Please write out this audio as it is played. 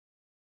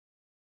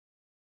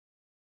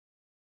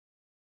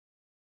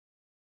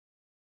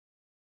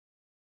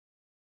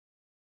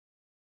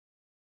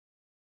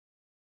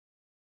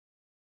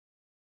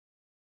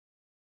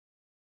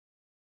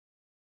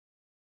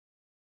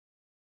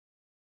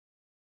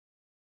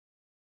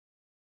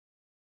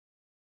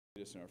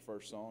lead us in our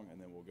first song, and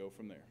then we'll go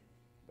from there.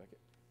 Beckett.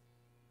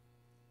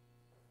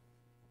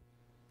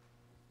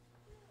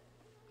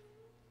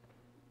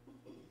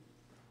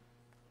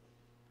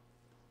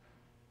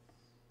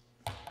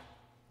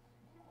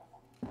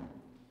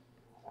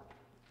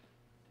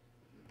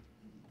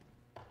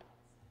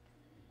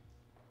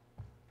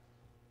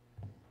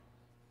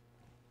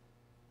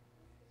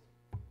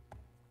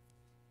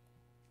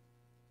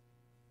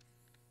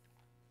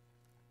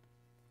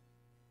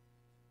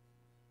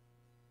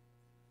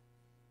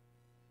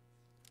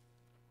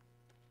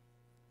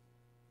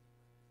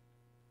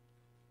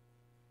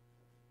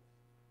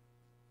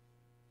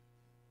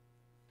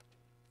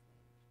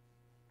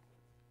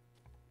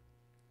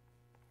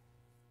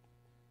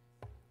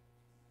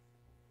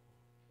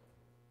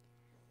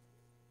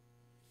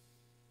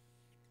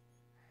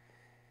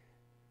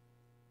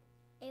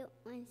 It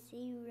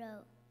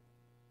 1-0.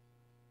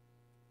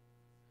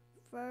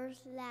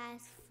 First,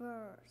 last,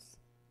 first.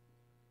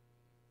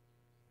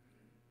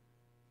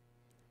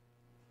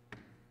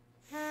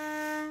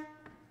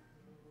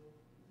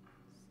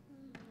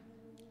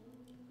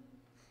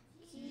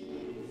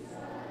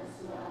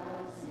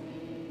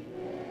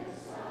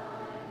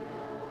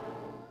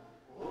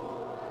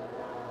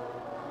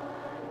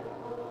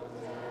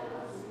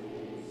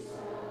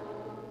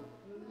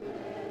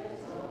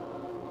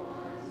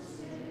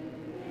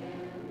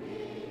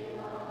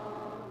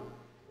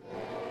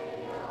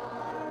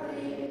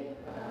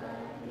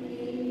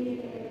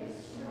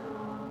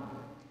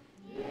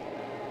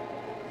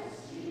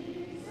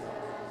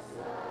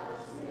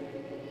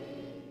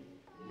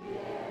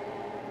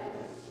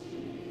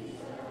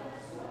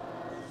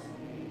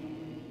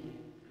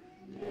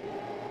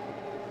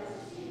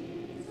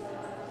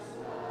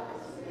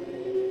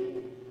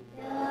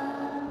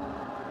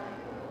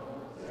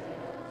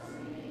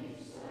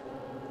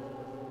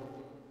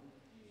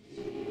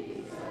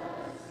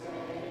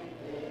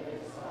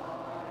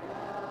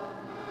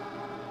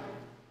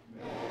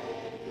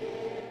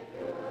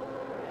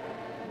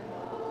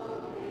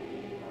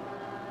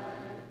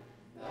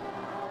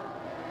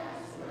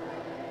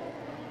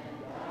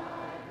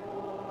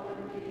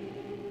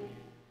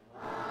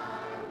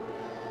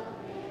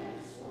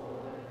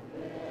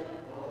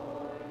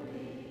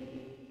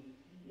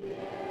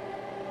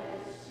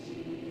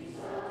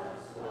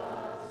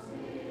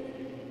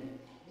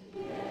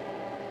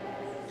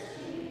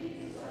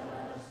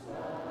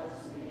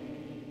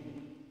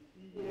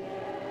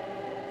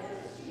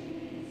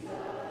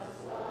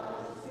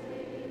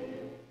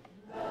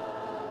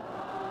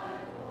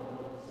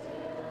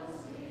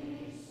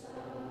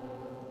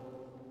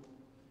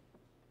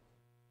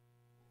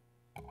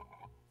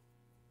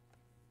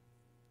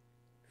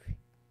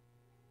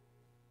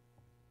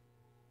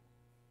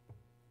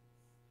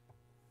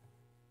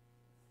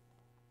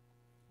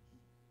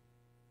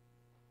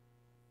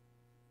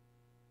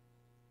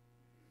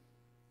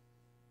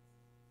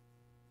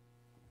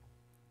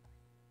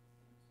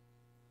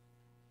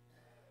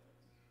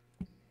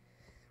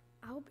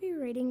 I'll be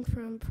reading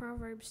from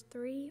Proverbs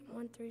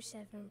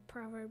 3:1-7.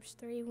 Proverbs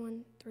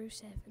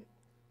 3:1-7.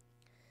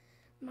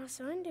 My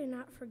son, do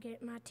not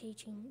forget my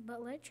teaching,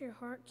 but let your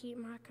heart keep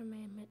my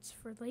commandments.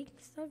 For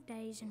length of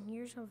days and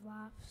years of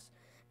lives,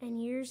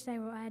 and years they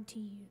will add to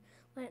you.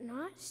 Let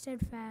not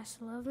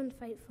steadfast love and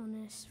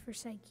faithfulness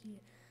forsake you.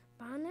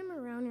 Bind them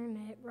around your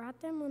neck,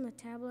 write them on the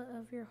tablet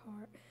of your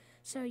heart,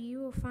 so you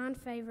will find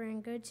favor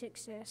and good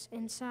success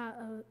in sight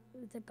of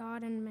the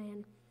God and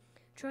man.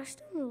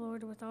 Trust in the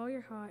Lord with all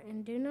your heart,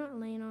 and do not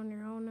lean on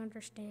your own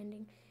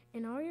understanding.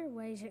 In all your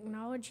ways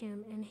acknowledge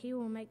him, and he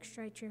will make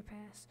straight your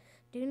paths.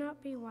 Do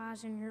not be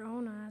wise in your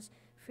own eyes.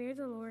 Fear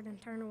the Lord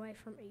and turn away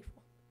from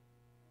evil.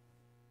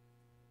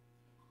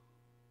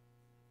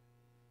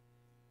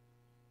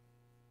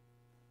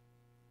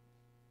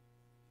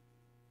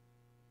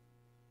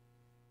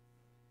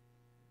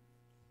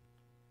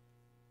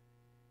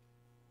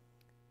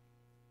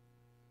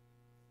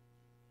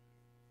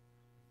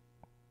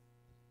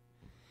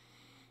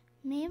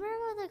 Member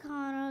of the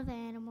corner of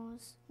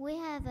animals. We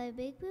have a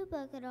big blue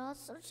book and all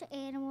sorts of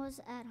animals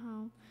at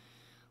home.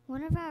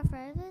 One of our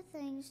favorite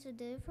things to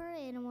do for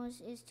animals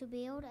is to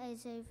build a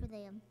zoo for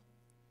them.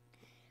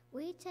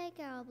 We take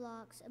our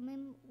blocks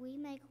and we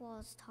make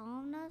walls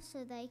tall enough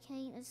so they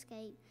can't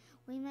escape.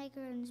 We make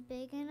rooms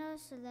big enough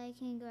so they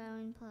can grow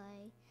and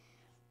play.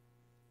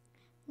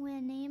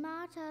 When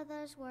Nehemiah told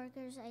those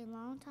workers a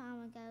long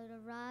time ago to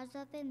rise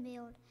up and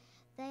build,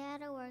 they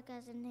had to work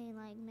as a team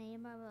like me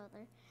and my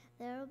brother.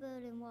 They were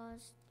building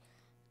walls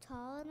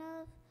tall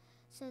enough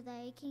so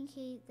they can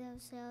keep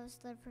themselves,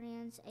 their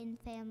friends, and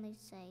family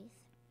safe.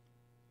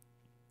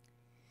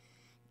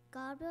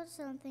 God built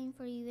something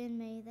for you and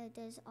me that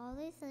does all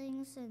the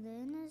things to do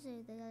in the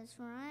zoo, that does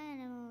for our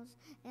animals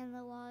and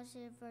the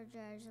worship for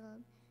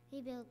Jerusalem.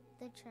 He built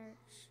the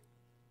church.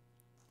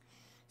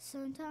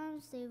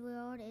 Sometimes the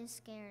world is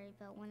scary,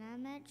 but when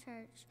I'm at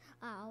church,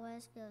 I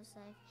always feel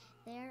safe.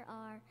 There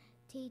are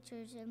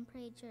teachers and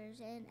preachers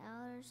and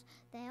elders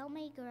that help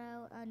me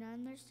grow and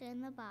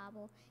understand the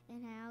Bible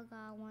and how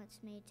God wants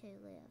me to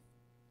live.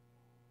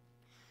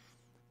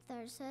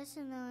 3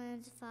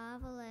 Thessalonians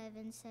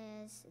 5:11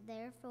 says,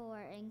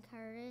 "Therefore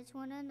encourage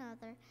one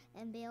another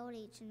and build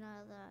each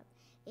another up.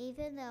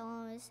 Even though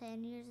I'm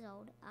 7 years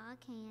old, I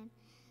can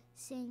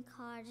send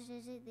cards,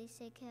 visit the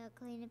sick, help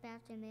clean up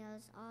after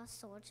meals, all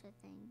sorts of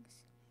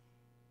things."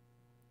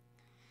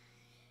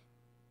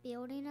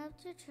 Building up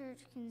the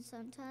church can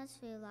sometimes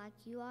feel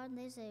like you are in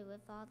the zoo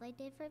with all the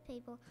different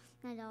people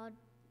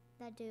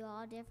that do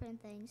all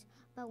different things.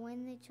 But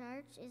when the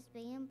church is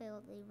being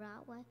built the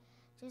right way,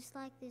 just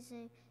like the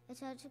zoo, it's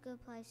such a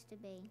good place to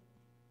be.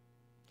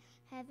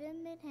 Have you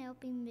been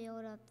helping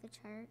build up the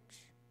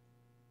church?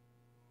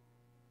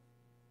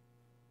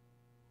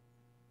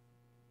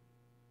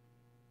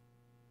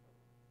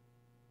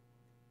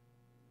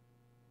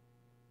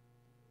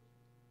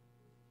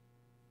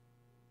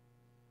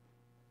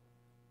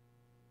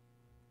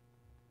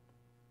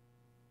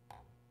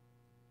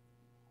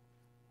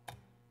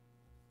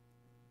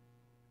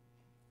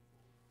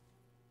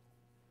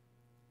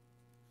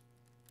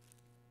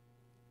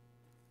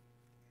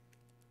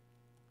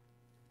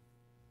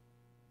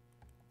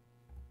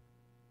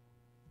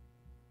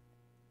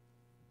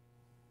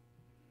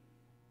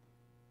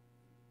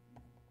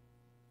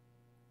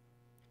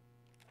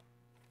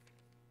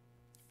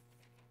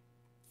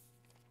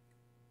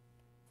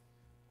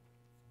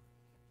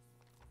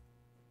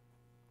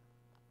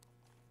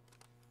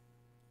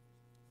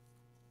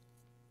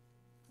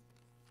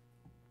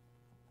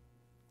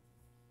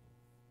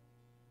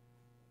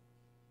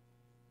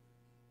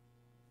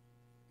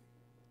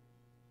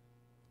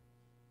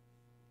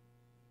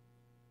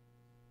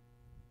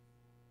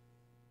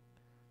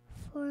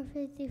 Four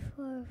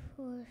 54,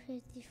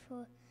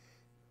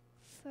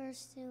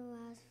 first and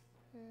last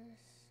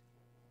verse.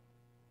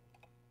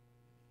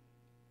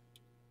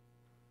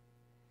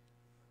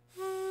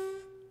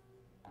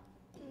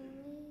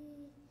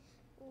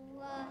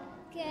 What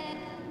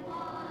can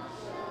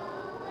wash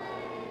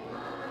away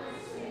my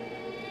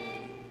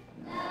sin?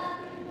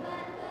 Nothing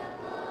but the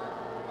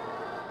blood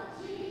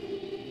of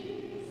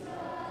Jesus.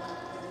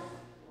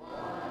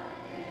 What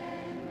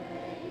can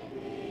make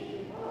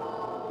me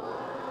whole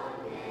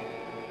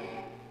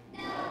again?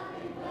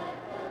 Nothing but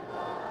the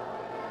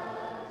blood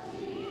of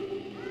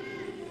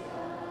Jesus.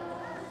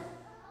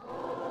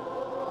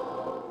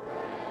 Oh,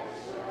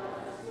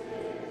 precious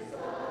is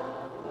the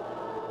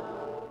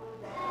flow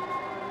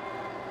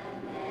that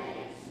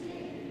makes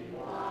me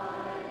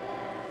white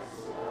as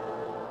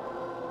snow.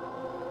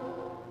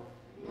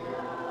 No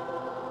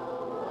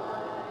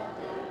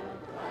other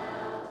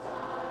fount I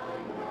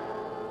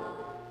know,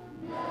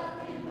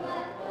 nothing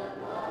but the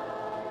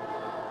blood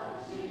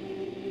of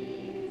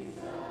Jesus.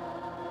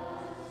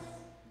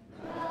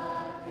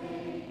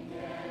 Nothing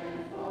can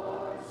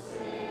for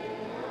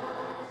sin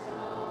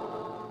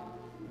atone,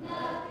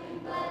 nothing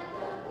but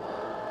the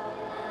blood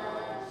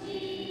of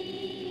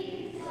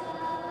Jesus.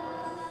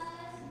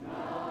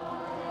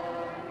 Not a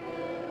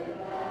good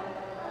that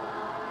I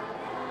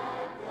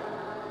have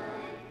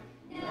done,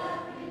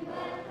 nothing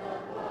but the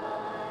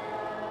blood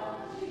of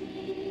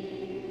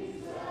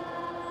Jesus.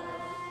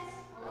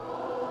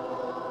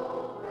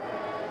 Oh,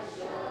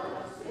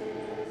 precious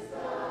is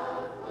the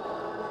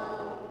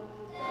flow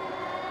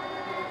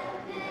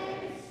that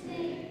makes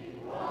me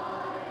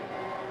white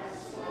as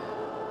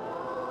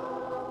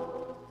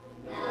snow.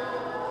 No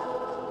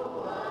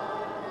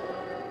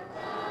other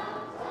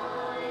fount I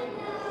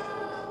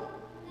know,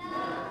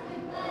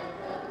 nothing but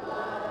the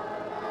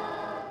blood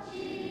of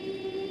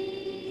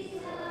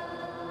Jesus.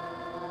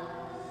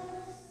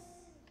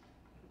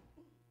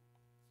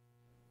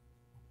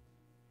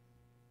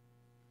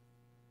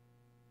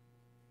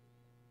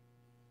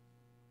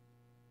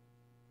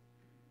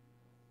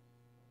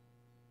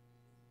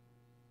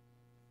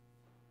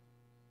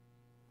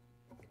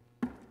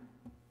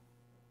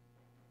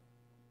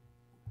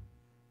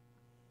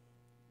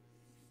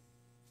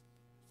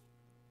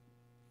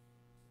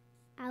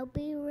 I'll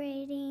be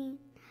reading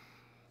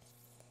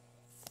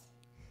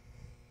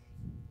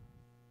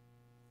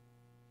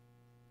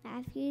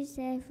Matthew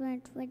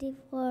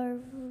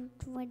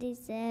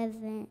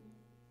 7:24-27.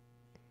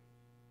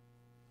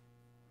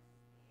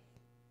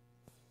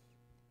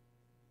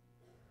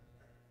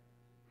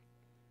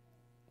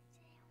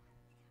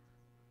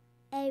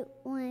 Eight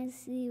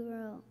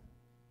 1-0.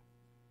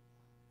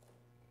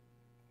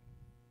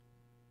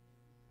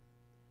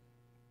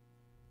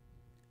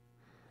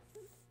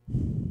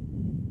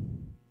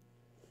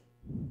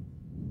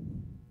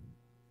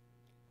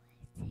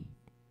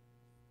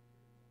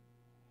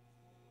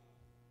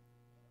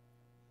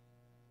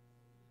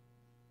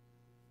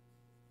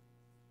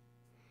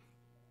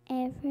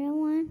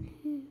 Everyone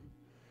who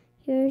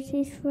hears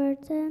these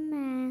words of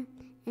mine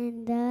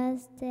and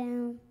does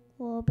them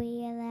will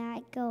be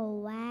like a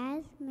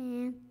wise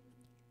man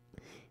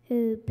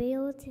who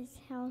built his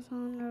house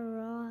on a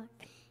rock.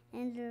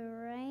 And the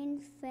rain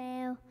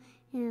fell,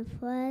 and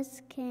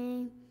floods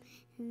came,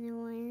 and the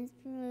winds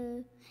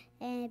blew,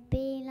 and it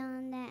beat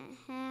on that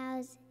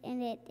house,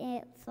 and it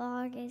didn't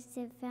fall because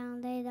it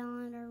founded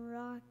on a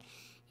rock.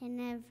 And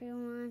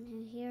everyone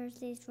who hears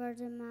these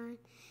words of mine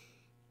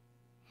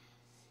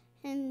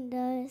And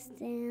the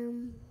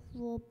stem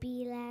will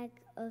be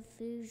like a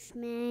foolish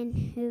man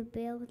who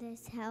built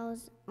his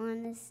house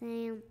on the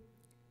sand.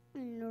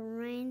 And the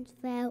rains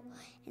fell,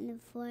 and the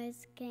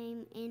floods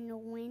came, and the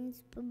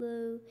winds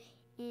blew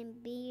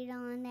and beat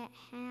on that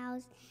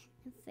house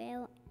and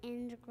fell,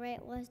 and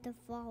great was the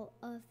fall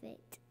of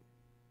it.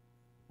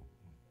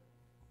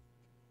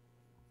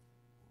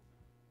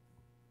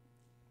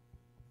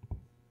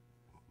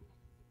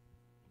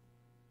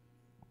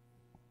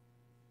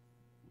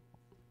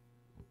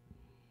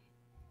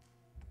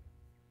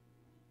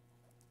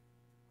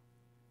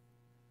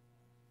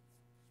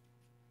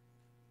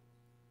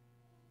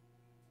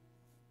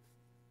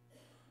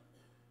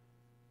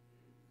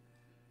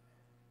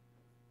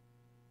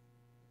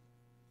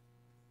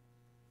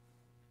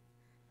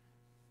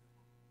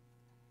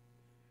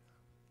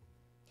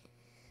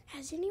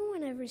 Has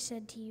anyone ever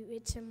said to you,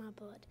 "It's in my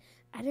blood"?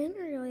 I didn't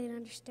really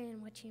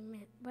understand what you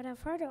meant, but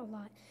I've heard it a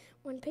lot.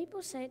 When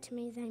people say it to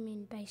me, they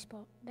mean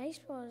baseball.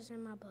 Baseball is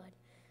in my blood.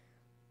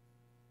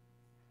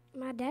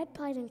 My dad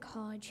played in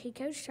college. He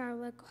coached our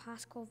local high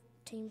school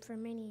team for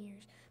many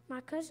years.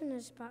 My cousin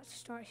is about to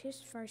start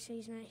his first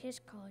season at his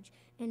college.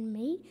 And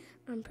me,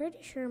 I'm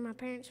pretty sure my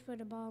parents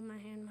put a ball in my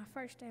hand my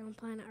first day on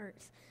planet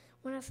Earth.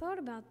 When I thought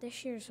about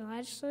this year's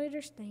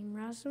legislators' theme,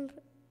 Rise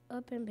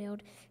Up and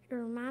Build, it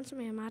reminds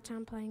me of my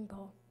time playing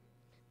ball.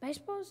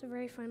 Baseball is a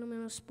very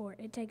fundamental sport.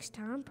 It takes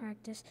time,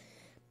 practice,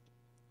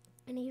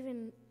 and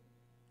even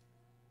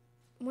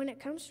when it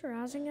comes to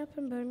rising up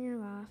and building your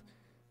life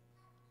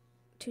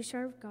to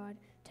serve God,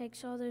 it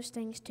takes all those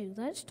things too.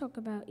 Let's talk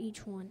about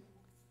each one.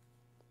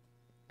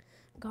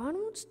 God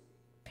wants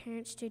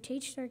parents to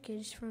teach their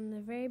kids from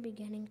the very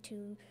beginning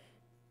to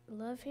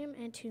love Him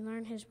and to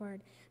learn His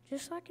Word.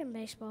 Just like in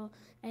baseball,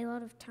 a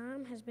lot of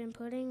time has been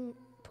put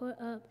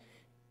up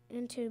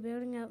into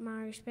building up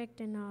my respect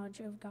and knowledge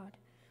of God.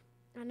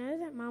 I know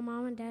that my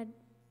mom and dad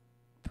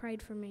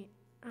prayed for me.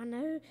 I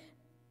know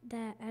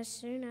that as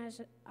soon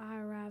as I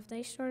arrived,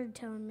 they started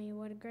telling me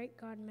what a great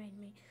God made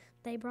me.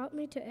 They brought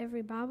me to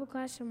every Bible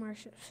class and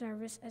worship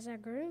service. As I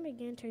grew and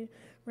began to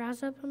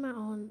rise up on my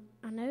own,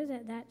 I know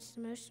that that's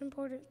the most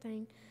important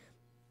thing.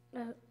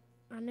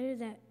 I knew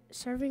that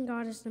serving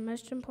God is the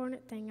most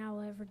important thing I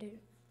will ever do.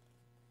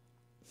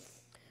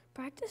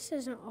 Practice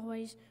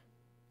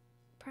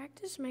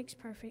makes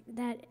perfect.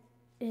 That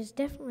is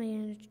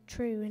definitely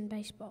true in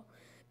baseball.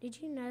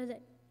 Did you know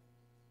that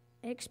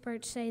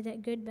experts say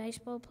that good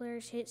baseball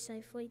players hit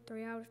safely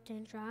 3 out of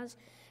 10 tries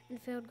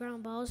and field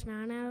ground balls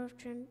 9 out of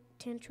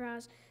 10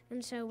 tries?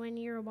 And so when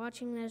you're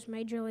watching those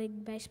Major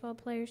League Baseball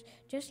players,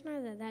 just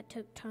know that that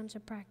took tons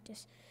of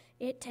practice.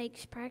 It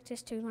takes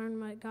practice to learn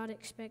what God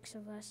expects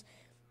of us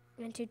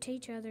and to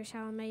teach others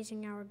how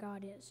amazing our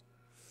God is.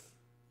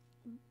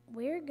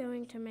 We're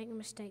going to make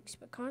mistakes,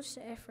 but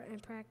constant effort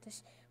and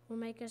practice will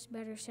make us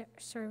better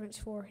servants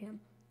for Him.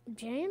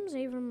 James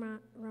even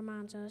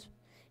reminds us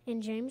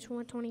in James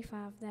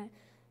 1:25 that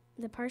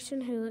the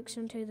person who looks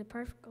into the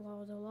perfect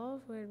law, the law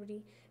of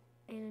liberty,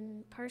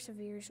 and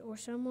perseveres, or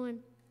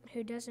someone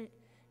who doesn't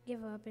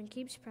give up and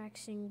keeps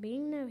practicing,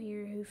 being no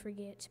hearer who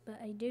forgets, but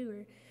a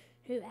doer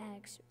who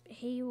acts,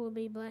 he will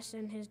be blessed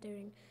in his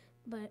doing.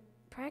 But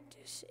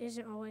practice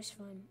isn't always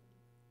fun.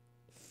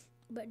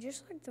 But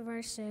just like the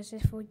verse says,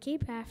 if we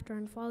keep after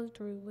and follow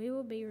through, we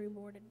will be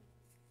rewarded.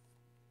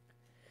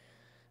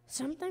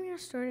 Something I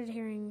started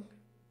hearing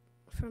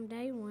from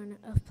day one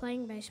of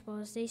playing baseball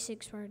is these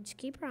 6 words: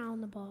 keep our eye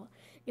on the ball.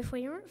 If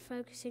we aren't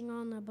focusing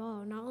on the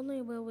ball, not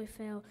only will we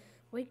fail,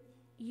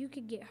 you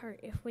could get hurt.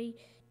 If we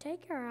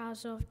take our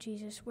eyes off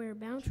Jesus, we are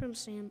bound from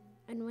sin,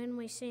 and when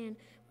we sin,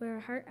 we will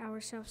hurt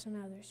ourselves and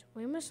others.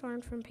 We must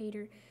learn from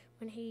Peter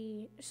when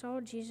he saw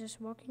Jesus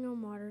walking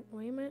on water.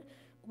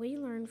 We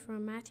learn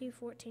from Matthew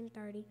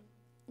 14:30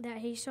 that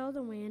he saw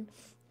the wind,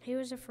 he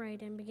was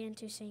afraid, and began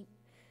to sink.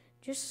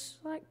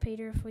 Just like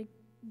Peter, if we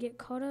get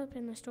caught up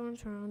in the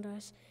storms around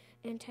us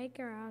and take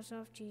our eyes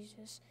off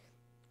Jesus,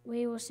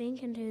 we will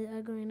sink into the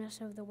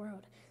ugliness of the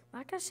world.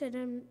 Like I said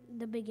in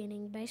the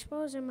beginning,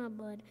 baseball is in my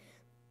blood.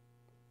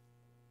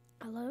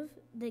 I love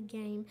the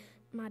game.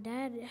 My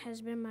dad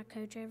has been my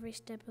coach every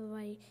step of the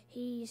way.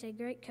 He's a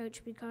great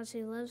coach because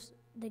he loves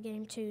the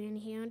game too, and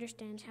he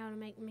understands how to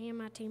make me and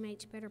my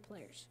teammates better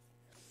players.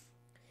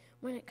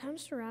 When it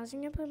comes to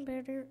rising up and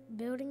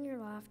building your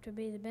life to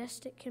be the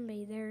best it can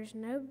be, there is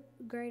no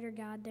greater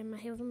God than my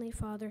Heavenly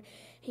Father.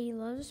 He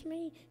loves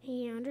me,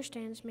 He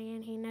understands me,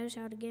 and He knows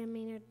how to give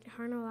me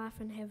eternal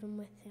life in heaven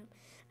with Him.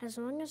 As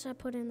long as I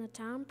put in the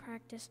time,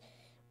 practice,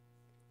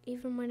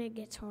 even when it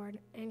gets hard,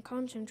 and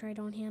concentrate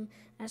on Him,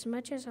 as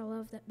much as I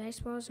love that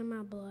baseball is in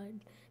my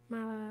blood,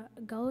 my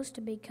goal is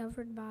to be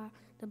covered by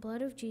the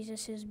blood of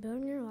Jesus, is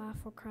building your life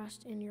for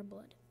Christ in your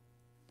blood.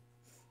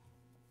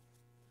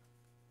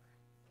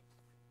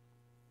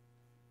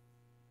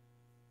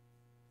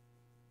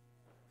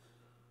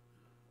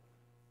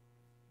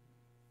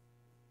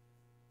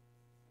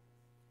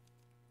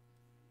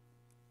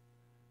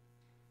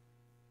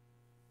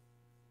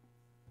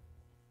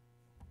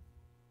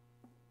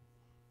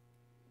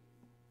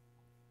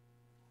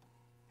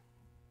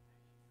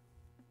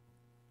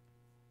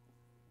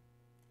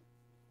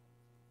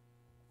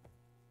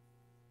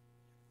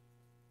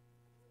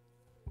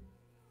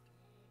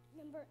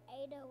 Number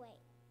 808.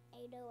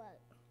 808.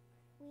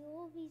 We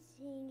will be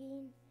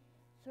singing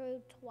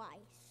through twice.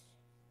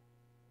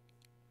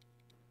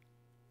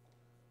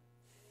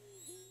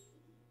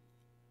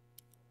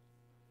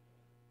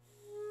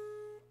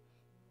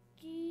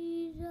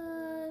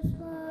 Jesus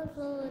loves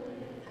the little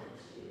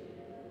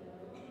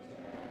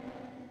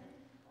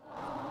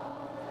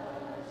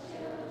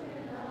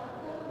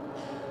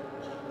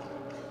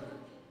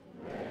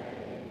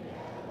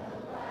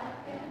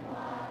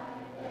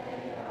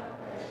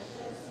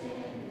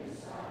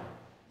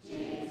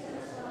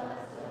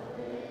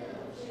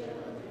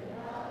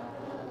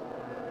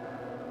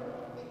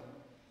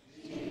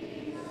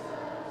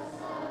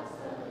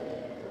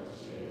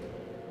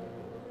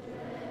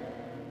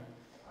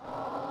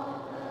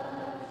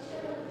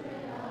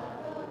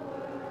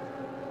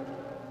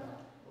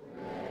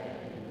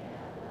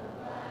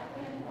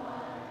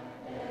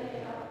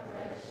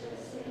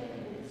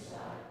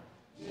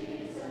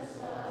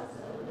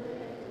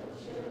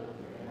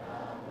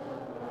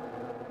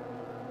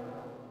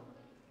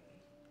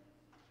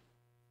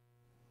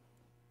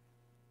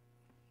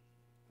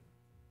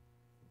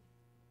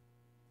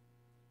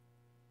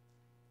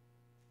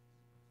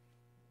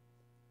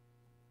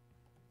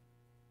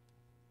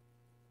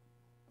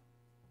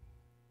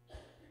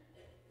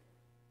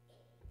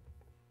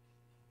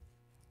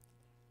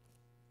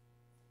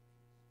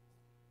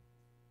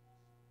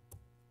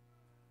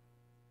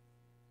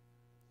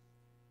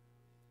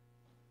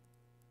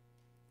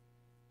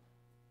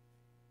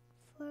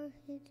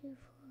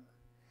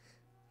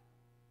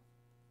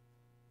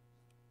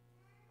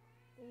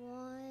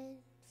One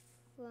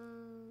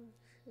from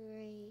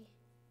three.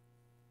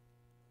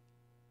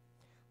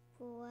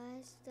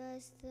 Blessed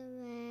is the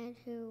man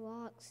who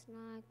walks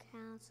not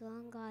counsel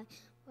on God,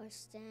 or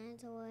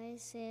stands away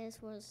sins,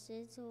 or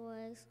sits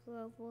away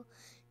scruple,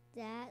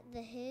 that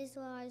his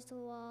law is the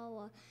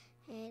law,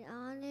 and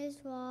on his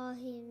law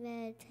he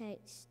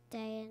meditates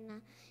day and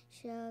night.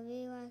 Shall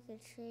be like a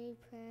tree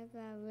planted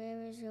by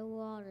rivers of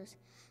waters,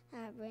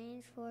 that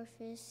brings forth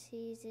his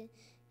season,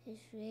 his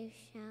leaf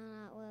shall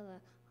not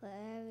wither,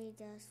 whatever he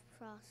does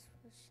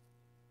prospers.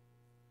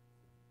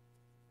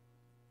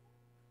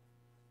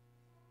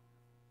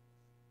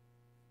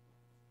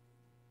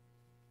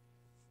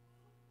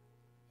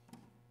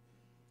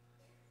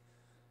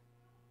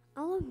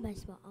 I love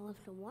baseball. I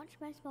love to watch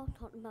baseball,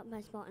 talk about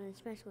baseball, and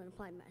especially to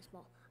play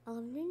baseball. I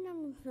love getting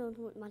on the field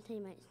with my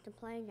teammates to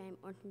play a game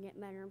or to get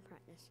better in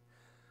practice.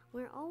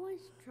 We're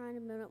always trying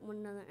to build up one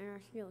another and our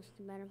skills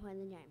to better play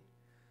the game.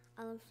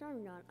 I love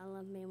serving God. I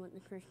love being with the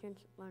Christians,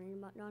 learning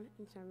about God,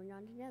 and serving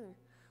God together.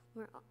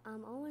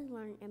 I'm always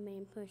learning and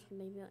being pushed to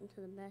be built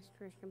into the best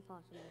Christian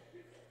possible.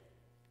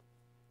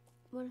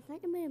 When I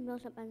think of being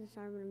built up as a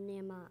servant of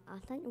Nehemiah, I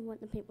think of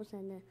what the people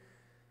said to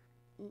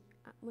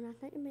When I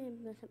think of being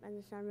built up as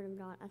a servant of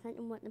God, I think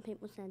of what the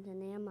people said to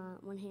Nehemiah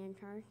when he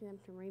encouraged them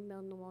to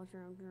rebuild the walls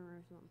around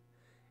Jerusalem.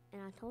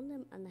 And I told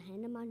them of the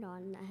hand of my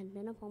God that had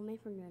been upon me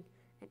for good,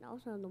 and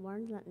also the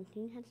words that the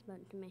king had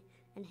spoken to me.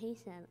 And he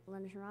said,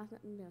 let us rise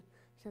up and build.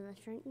 So they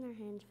strengthened their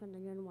hands for the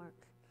good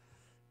work.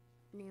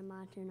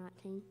 Nehemiah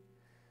 2:19.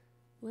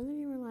 Whether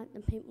you are like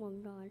the people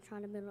of God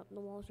trying to build up the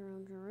walls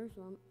around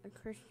Jerusalem, a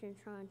Christian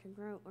trying to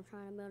grow, or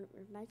trying to build up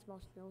your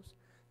baseball skills,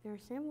 there are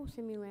several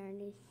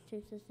similarities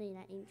to succeed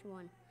at each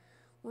one.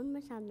 One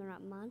must have the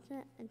right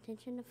mindset,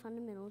 attention to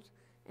fundamentals,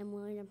 and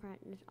willing to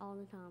practice all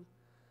the time.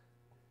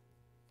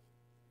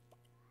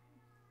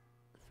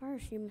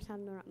 First, you must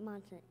have the right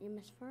mindset. You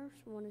must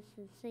first want to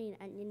succeed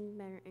at getting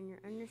better in your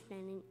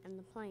understanding and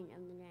the playing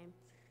of the game.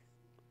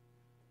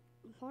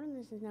 Part of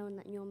this is knowing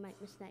that you'll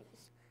make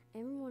mistakes.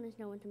 Everyone is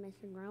going to miss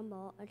a ground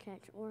ball, a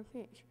catch, or a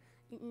pitch.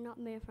 You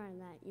cannot be afraid of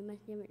that. You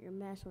must give it your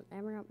best with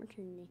every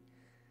opportunity.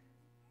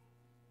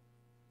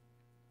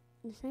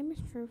 The same is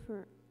true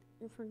for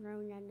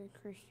growing as a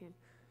Christian.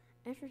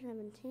 Esther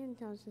 7:10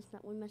 tells us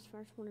that we must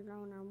first want to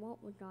grow in our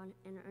walk with God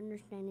and our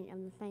understanding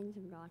of the things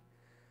of God.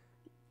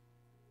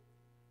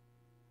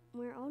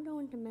 We're all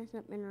going to mess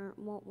up in our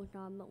walk with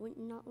God, but we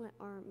cannot let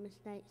our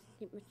mistakes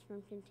keep us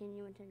from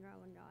continuing to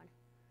grow in God.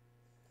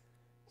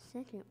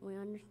 Second, we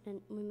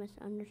must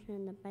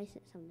understand the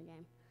basics of the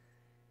game.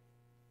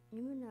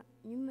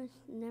 You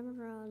must never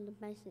grow out of the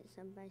basics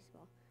of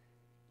baseball.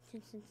 To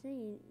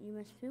succeed, you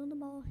must feel the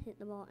ball, hit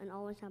the ball, and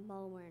always have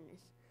ball awareness.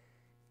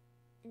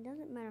 It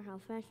doesn't matter how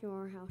fast you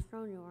are or how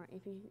strong you are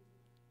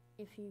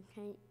if you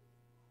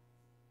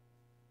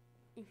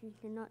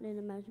cannot do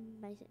the most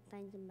basic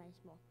things in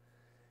baseball.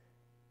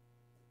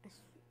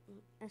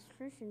 As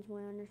Christians,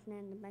 we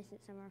understand the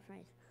basics of our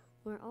faith.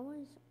 We're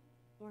always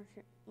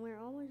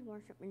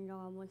worshiping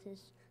God with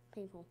His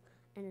people,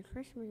 and a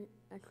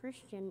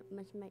Christian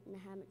must make the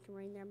habit to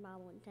read their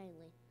Bible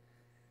daily.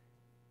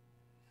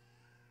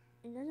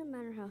 It doesn't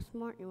matter how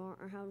smart you are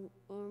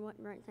or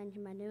what great things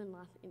you may do in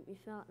life if you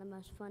fail at the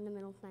most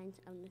fundamental things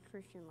of the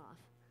Christian life.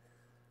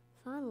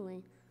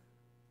 Finally,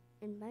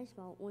 in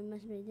baseball, we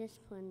must be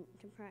disciplined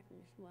to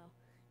practice well.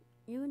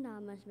 You and I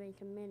must be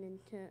committed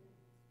to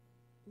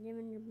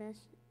giving your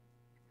best.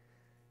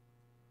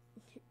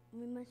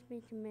 We must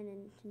be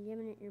committed to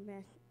giving it your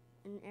best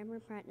in every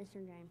practice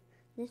or game.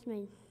 This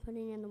means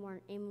putting in the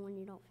work even when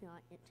you don't feel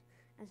like it.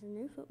 As the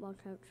new football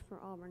coach for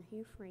Auburn,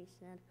 Hugh Freeze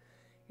said,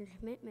 "Your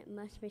commitment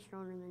must be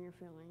stronger than your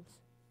feelings."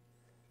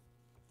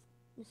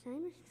 The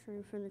same is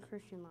true for the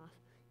Christian life.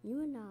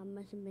 You and I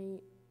must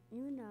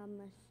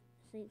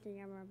seek to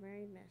give our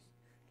very best.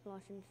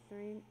 Colossians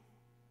 3.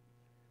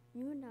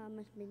 You and I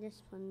must be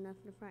disciplined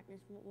enough to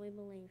practice what we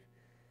believe.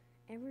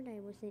 Every day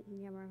we seek to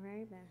give our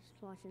very best.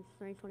 Colossians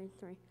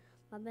 3:23.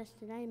 My best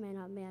today may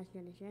not be as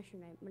good as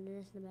yesterday, but it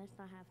is the best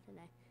I have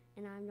today,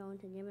 and I am going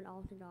to give it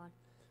all to God.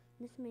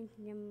 This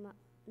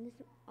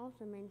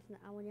also means that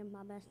I will give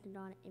my best to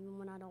God even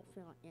when I don't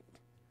feel like it.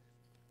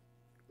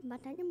 By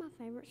taking my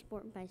favorite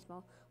sport,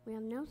 baseball, we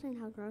have now seen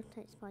how growth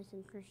takes place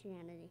in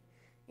Christianity.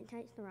 It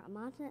takes the right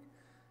mindset,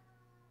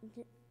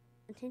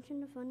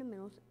 attention to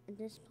fundamentals, and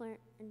discipline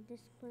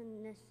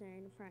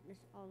necessary to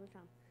practice all the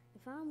time.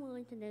 If I am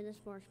willing to do this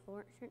for a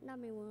sport, shouldn't I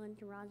be willing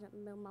to rise up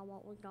and build my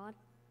walk with God?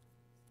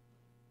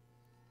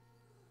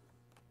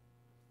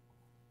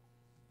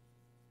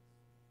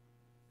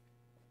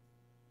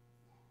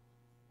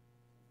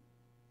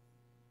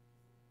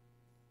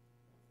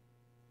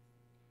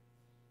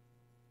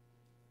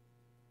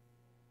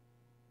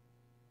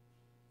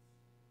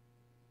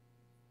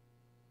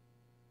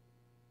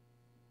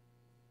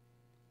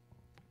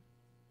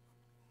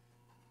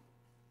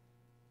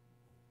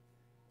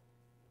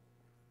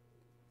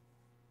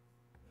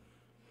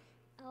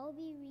 I'll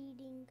be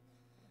reading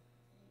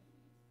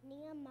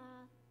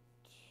Nehemiah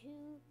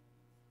 2,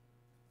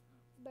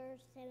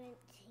 verse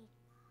 17,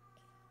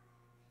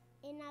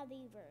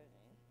 NIV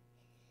version.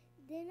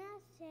 Then I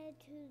said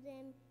to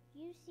them,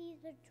 "You see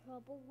the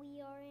trouble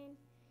we are in.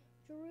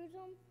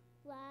 Jerusalem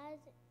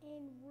lies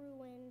in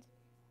ruins,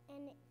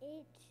 and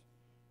its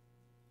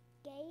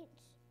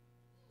gates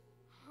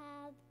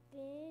have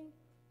been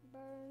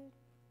burned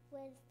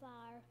with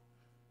fire.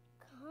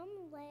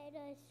 Come, let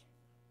us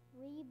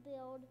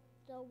rebuild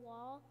the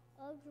wall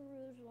of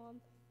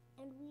Jerusalem,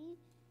 and we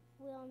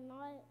will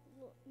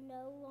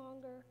no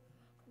longer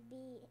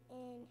be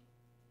in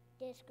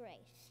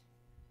disgrace."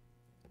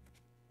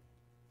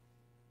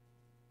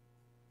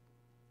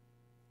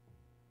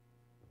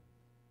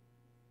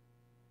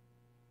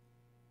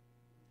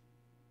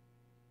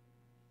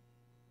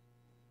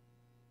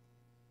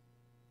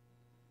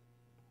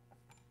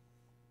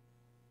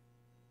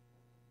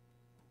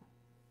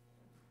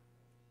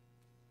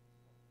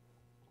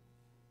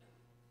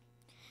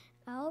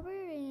 I'll be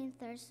reading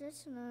 1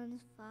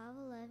 Thessalonians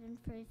 5:11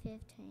 through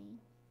 15.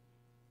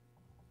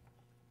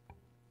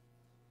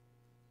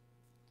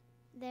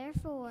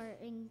 Therefore,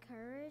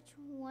 encourage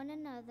one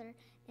another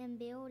and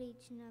build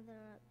each other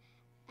up,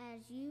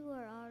 as you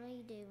are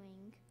already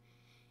doing.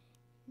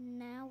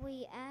 Now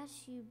we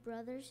ask you,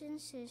 brothers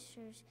and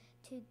sisters,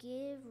 to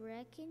give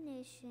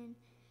recognition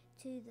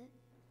to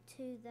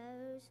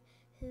those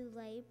who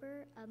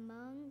labor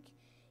among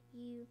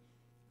you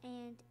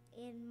and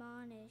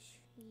admonish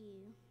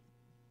you,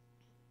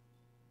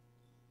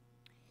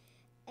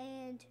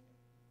 and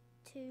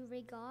to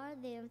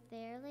regard them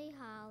fairly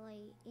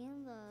highly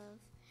in love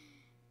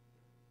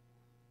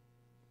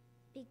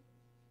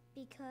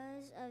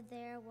because of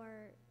their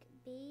work.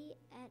 Be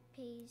at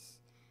peace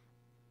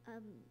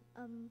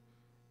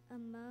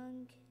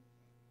among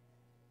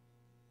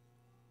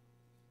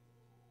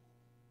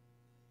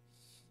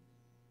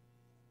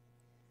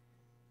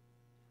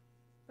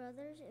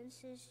brothers and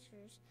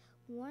sisters.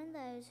 Warn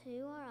those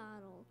who are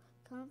idle.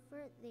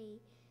 Comfort the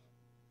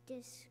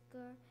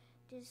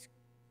disgrace.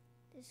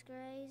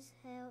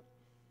 Help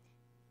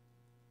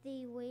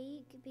the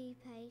weak. Be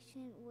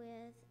patient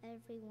with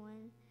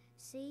everyone.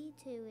 See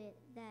to it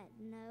that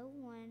no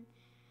one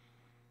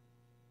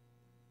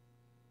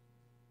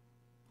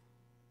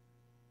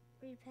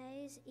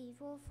repays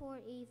evil for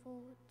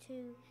evil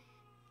to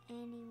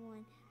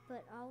anyone,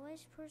 but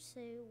always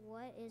pursue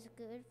what is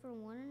good for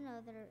one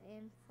another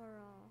and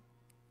for all.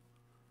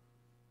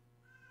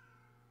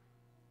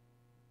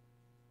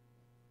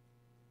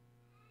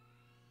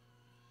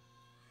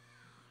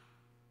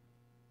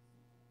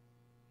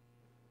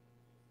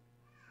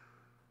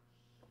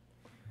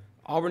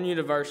 Auburn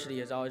University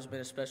has always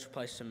been a special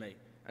place to me.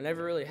 I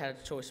never really had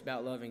a choice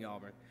about loving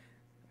Auburn.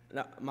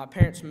 My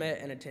parents met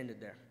and attended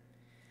there.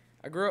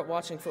 I grew up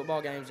watching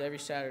football games every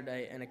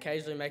Saturday and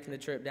occasionally making the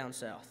trip down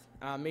south.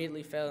 I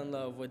immediately fell in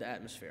love with the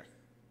atmosphere.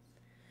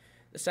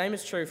 The same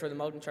is true for the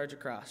Molden Church of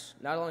Christ.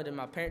 Not only did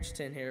my parents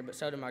attend here, but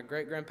so did my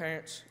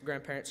great-grandparents,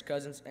 grandparents,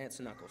 cousins, aunts,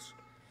 and uncles.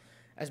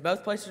 As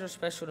both places are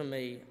special to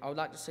me, I would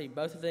like to see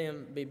both of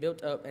them be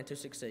built up and to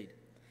succeed.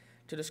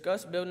 To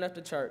discuss building up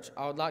the church,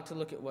 I would like to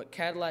look at what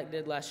Cadillac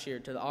did last year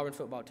to the Auburn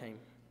football team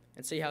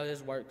and see how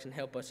his work can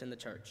help us in the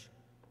church.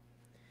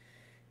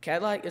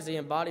 Cadillac is the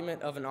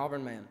embodiment of an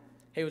Auburn man.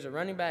 He was a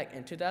running back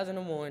in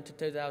 2001 to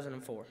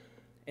 2004.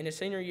 In his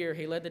senior year,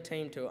 he led the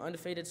team to an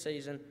undefeated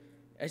season,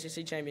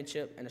 SEC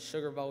championship, and a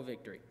Sugar Bowl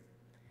victory.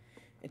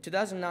 In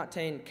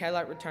 2019,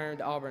 Cadillac returned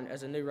to Auburn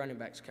as a new running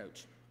backs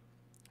coach.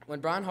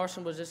 When Brian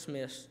Harsin was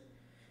dismissed,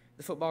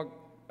 the football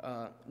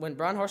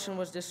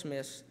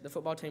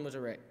team was a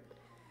wreck.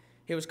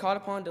 He was called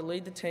upon to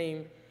lead the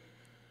team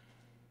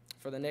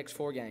for the next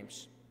 4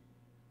 games.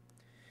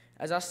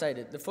 As I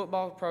stated, the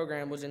football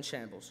program was in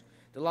shambles.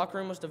 The locker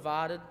room was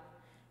divided,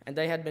 and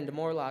they had been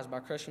demoralized by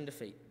crushing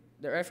defeat.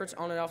 Their efforts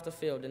on and off the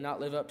field did not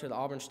live up to the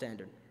Auburn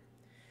standard.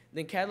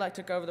 Then Cadillac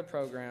took over the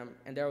program,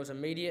 and there was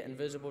immediate and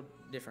visible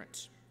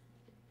difference.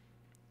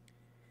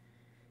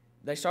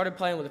 They started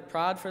playing with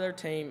pride for their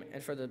team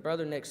and for the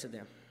brother next to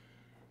them.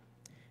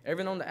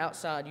 Everyone on the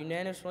outside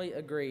unanimously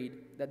agreed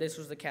that this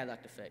was the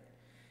Cadillac effect.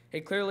 He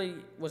clearly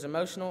was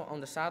emotional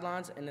on the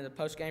sidelines and in the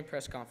post-game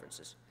press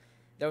conferences.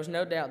 There was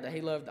no doubt that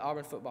he loved the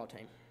Auburn football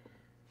team.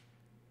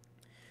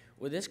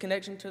 With this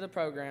connection to the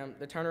program,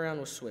 the turnaround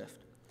was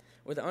swift.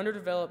 With an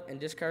underdeveloped and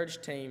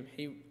discouraged team,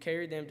 he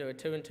carried them to a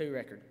 2-2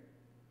 record.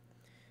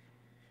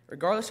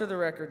 Regardless of the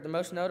record, the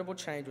most notable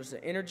change was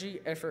the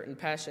energy, effort, and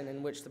passion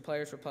in which the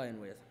players were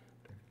playing with.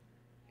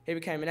 He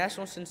became a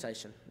national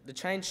sensation. The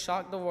change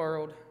shocked the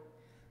world,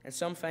 and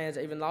some fans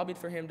even lobbied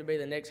for him to be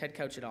the next head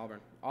coach at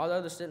Auburn.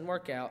 Although this didn't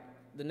work out,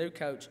 the new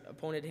coach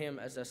appointed him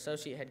as the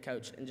associate head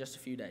coach in just a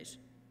few days.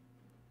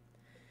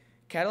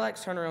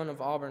 Cadillac's turnaround of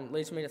Auburn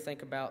leads me to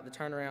think about the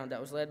turnaround that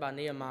was led by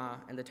Nehemiah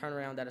and the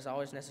turnaround that is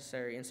always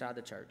necessary inside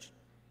the church.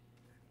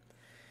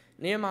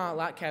 Nehemiah,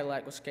 like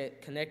Cadillac, was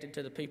connected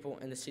to the people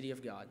in the city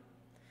of God.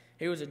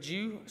 He was a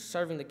Jew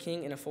serving the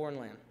king in a foreign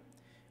land.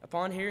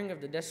 Upon hearing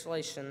of the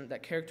desolation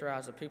that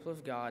characterized the people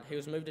of God, he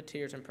was moved to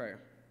tears and prayer.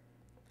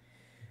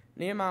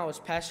 Nehemiah was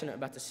passionate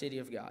about the city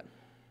of God.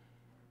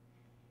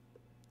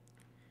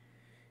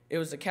 It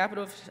was the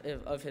capital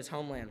of his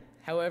homeland.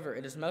 However,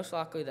 it is most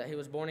likely that he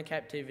was born in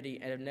captivity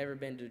and had never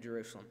been to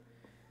Jerusalem.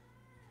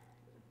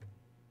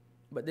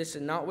 But this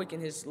did not weaken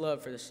his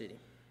love for the city.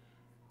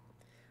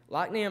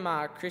 Like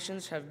Nehemiah,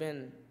 Christians have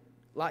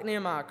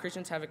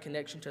a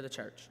connection to the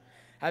church.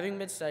 Having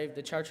been saved,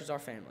 the church is our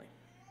family.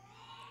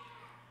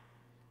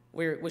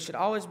 We should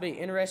always be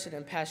interested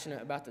and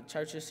passionate about the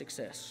church's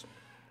success.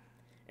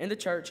 In the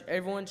church,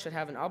 everyone should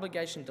have an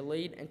obligation to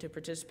lead and to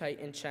participate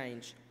in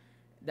change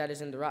that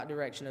is in the right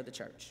direction of the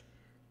church.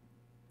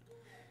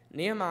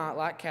 Nehemiah,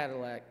 like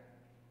Cadillac,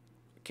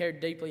 cared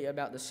deeply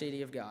about the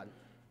city of God.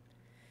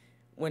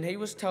 When he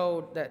was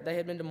told that they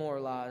had been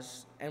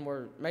demoralized and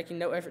were making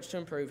no efforts to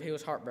improve, he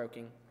was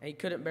heartbroken, and he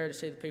couldn't bear to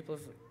see the people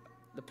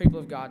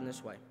of God in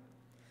this way.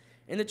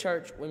 In the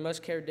church, we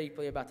must care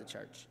deeply about the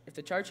church. If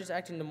the church is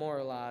acting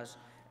demoralized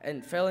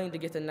and failing to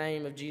get the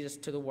name of Jesus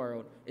to the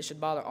world, it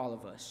should bother all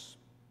of us.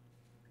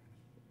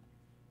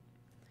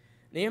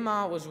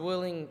 Nehemiah was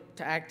willing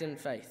to act in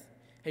faith.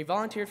 He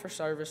volunteered for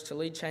service to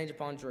lead change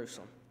upon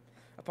Jerusalem.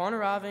 Upon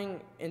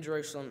arriving in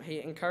Jerusalem, he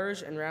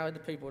encouraged and rallied the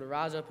people to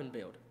rise up and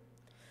build.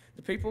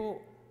 The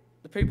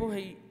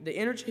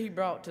energy he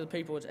brought to the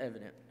people was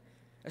evident,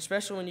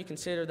 especially when you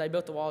consider they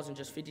built the walls in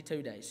just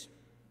 52 days.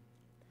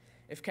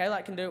 If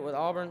Cadillac can do it with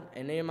Auburn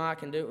and Nehemiah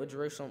can do it with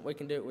Jerusalem, we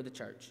can do it with the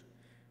church.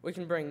 We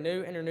can bring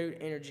new and renewed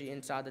energy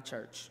inside the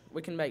church.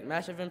 We can make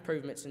massive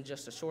improvements in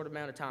just a short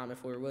amount of time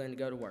if we're willing to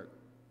go to work.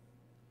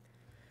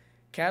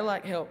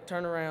 Cadillac helped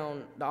turn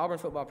around the Auburn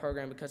football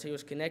program because he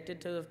was connected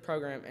to the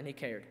program and he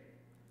cared.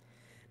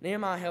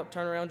 Nehemiah helped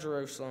turn around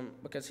Jerusalem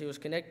because he was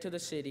connected to the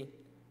city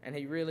and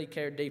he really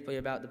cared deeply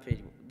about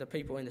the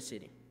people in the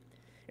city.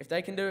 If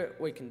they can do it,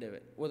 we can do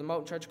it. Will the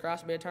Moulton Church of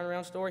Christ be a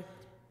turnaround story?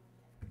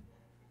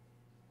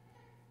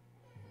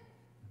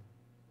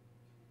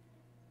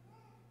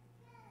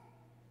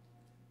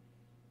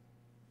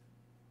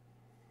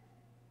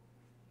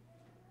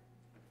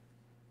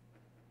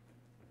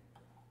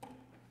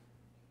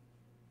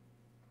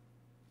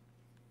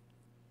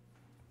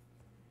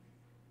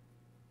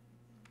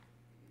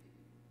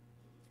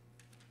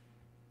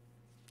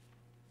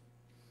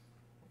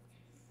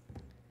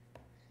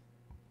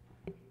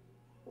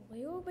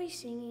 We will be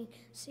singing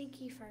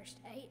Seek Ye First,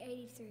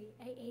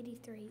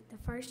 883, the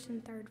first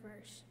and third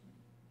verse.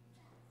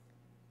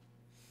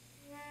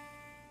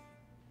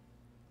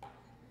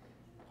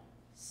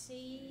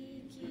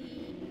 Seek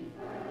ye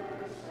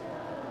first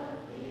the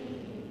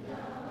kingdom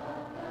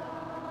of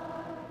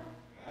God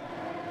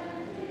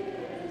and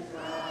His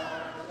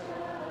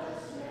righteousness,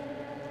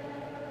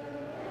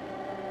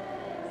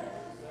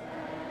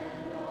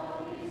 and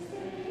all these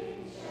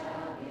things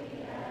shall be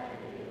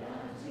added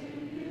unto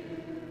you.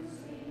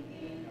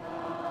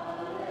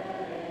 Hallelujah,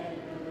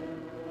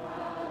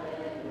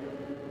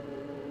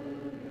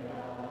 hallelujah.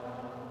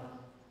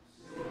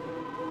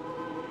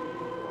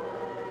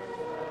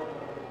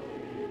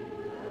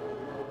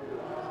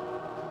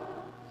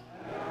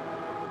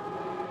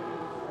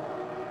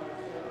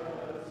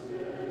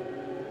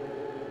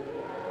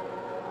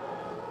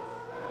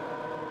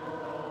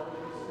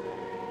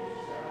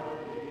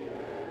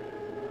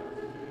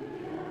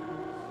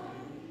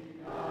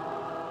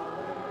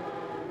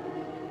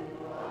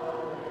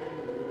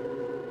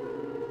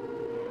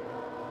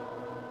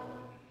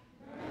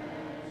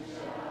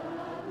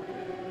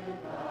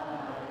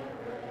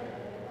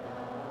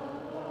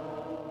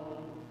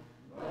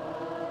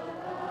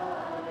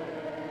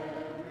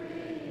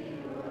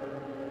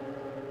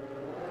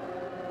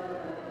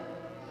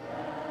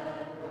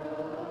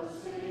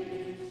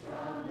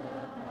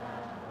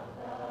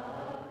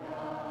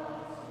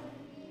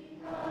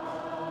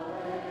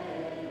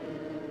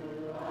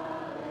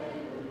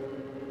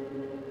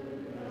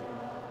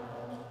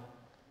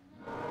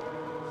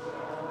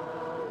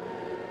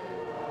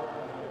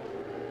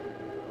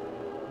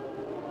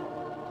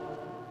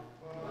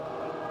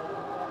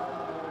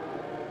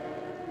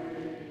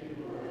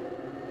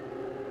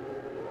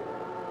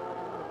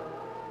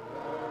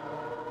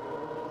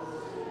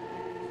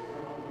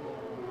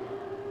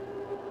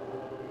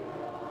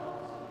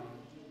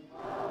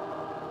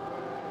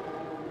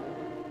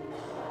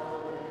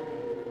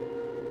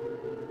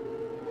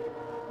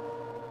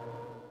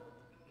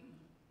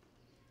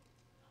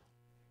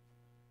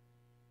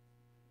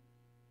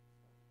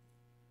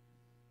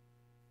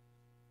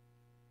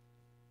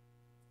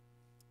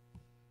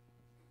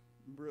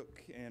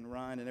 Brooke and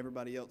Ryan and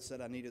everybody else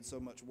said I needed so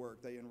much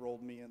work, they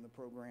enrolled me in the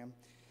program.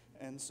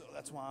 And so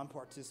that's why I'm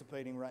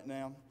participating right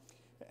now.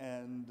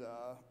 And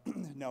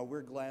no,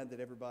 we're glad that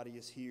everybody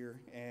is here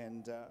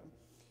and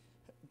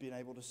being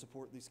able to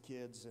support these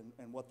kids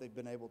and what they've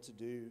been able to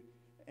do.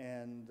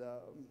 And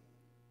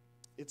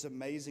it's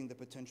amazing the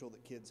potential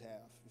that kids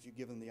have if you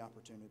give them the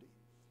opportunity.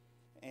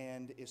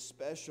 And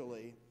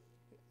especially,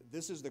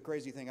 this is the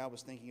crazy thing I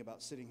was thinking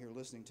about sitting here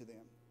listening to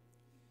them,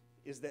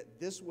 is that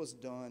this was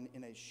done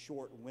in a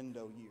short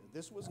window year.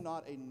 This was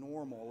not a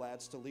normal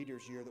Lads to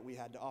Leaders year that we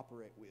had to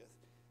operate with.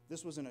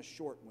 This was in a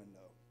short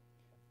window.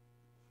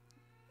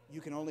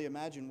 You can only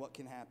imagine what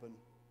can happen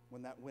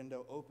when that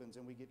window opens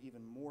and we get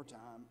even more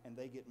time and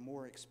they get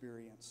more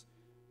experience,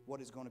 what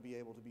is going to be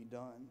able to be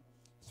done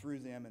through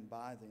them and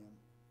by them.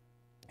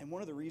 And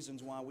one of the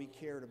reasons why we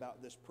cared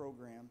about this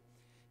program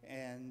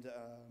and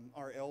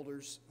our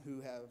elders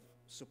who have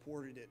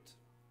supported it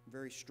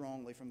very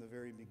strongly from the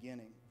very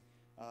beginning,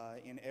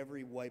 in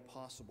every way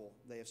possible,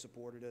 they have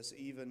supported us.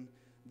 Even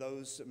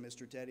those,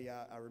 Mr. Teddy,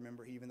 I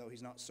remember, even though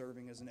he's not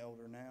serving as an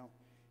elder now,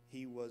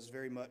 he was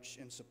very much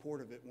in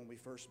support of it when we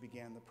first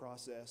began the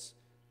process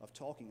of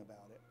talking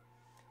about it.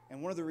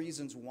 And one of the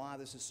reasons why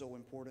this is so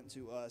important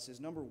to us is,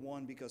 number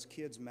one, because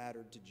kids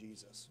mattered to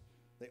Jesus.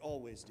 They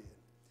always did.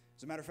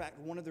 As a matter of fact,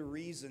 one of the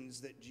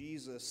reasons that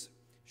Jesus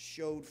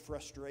showed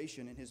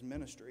frustration in his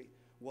ministry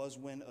was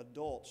when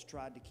adults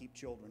tried to keep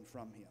children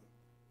from him.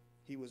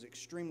 He was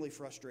extremely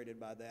frustrated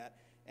by that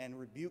and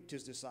rebuked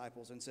his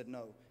disciples and said,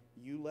 no,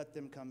 you let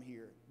them come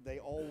here. They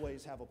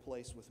always have a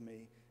place with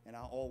me, and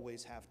I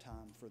always have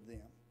time for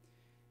them.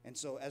 And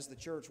so as the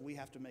church, we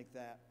have to make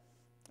that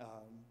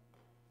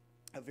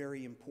a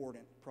very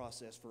important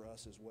process for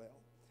us as well.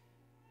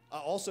 I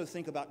also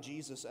think about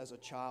Jesus as a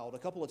child. A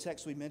couple of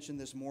texts we mentioned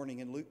this morning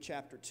in Luke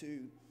chapter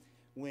 2,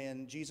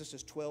 when Jesus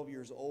is 12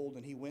 years old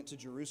and he went to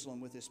Jerusalem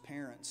with his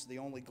parents, the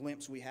only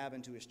glimpse we have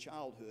into his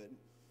childhood.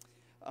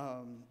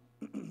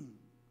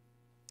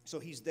 So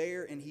he's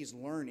there and he's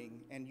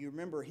learning, and you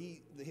remember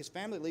his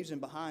family leaves him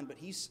behind, but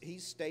he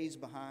stays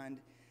behind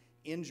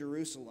in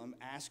Jerusalem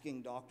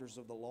asking doctors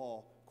of the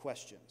law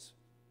questions.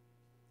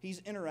 He's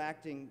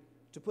interacting,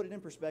 to put it in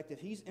perspective,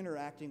 he's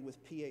interacting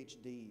with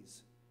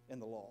PhDs in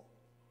the law.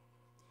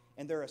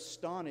 And they're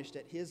astonished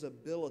at his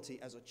ability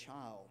as a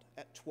child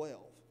at 12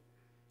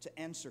 to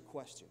answer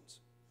questions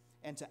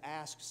and to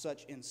ask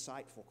such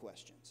insightful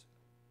questions.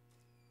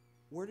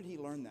 Where did he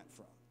learn that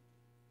from?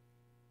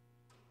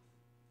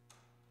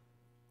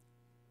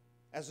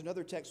 As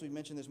another text we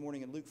mentioned this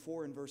morning in Luke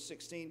 4 and verse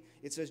 16,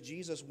 it says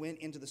Jesus went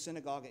into the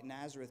synagogue at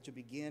Nazareth to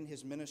begin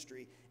his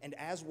ministry. And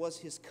as was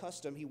his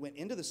custom, he went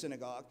into the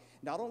synagogue.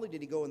 Not only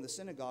did he go in the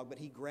synagogue, but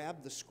he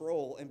grabbed the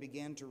scroll and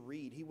began to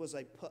read. He was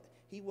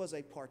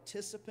a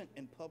participant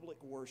in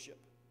public worship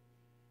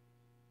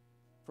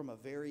from a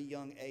very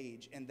young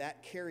age. And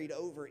that carried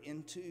over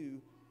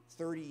into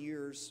 30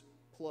 years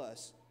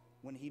plus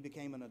when he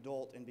became an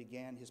adult and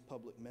began his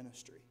public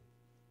ministry.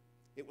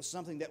 It was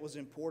something that was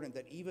important,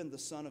 that even the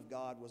Son of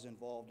God was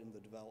involved in the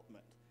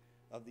development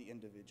of the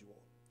individual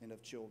and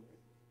of children.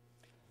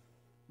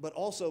 But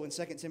also in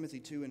 2 Timothy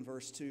 2 and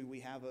verse 2,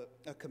 we have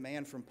a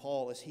command from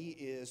Paul as he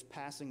is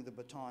passing the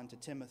baton to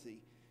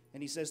Timothy.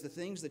 And he says, the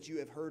things that you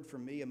have heard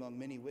from me among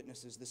many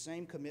witnesses, the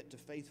same commit to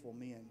faithful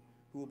men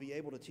who will be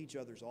able to teach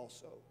others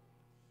also.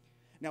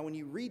 Now, when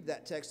you read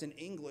that text in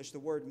English, the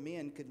word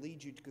men could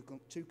lead you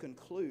to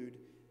conclude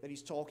that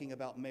he's talking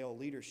about male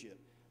leadership.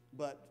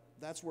 But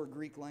that's where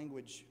Greek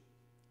language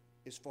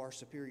is far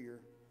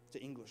superior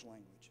to English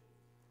language.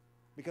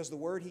 Because the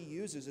word he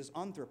uses is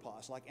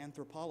anthropos, like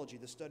anthropology,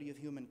 the study of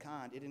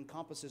humankind. It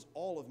encompasses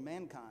all of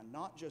mankind,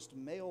 not just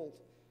male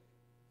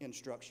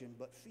instruction,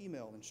 but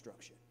female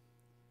instruction.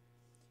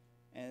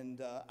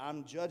 And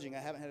I'm judging, I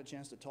haven't had a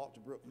chance to talk to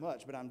Brooke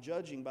much, but I'm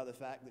judging by the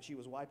fact that she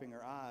was wiping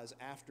her eyes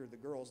after the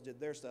girls did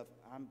their stuff.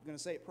 I'm going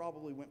to say it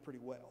probably went pretty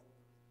well.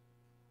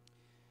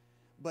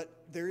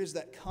 But there is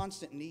that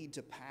constant need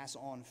to pass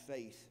on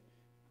faith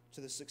to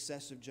the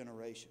successive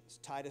generations.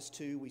 Titus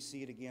 2, we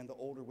see it again, the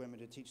older women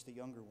to teach the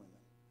younger women.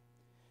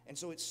 And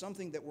so it's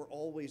something that we're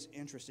always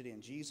interested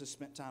in. Jesus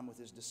spent time with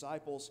his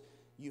disciples.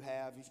 You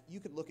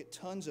could look at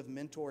tons of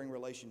mentoring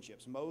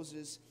relationships.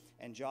 Moses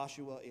and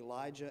Joshua,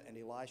 Elijah and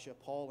Elisha,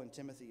 Paul and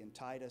Timothy and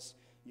Titus.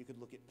 You could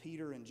look at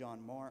Peter and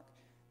John Mark.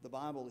 The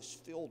Bible is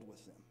filled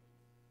with them,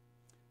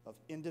 of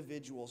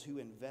individuals who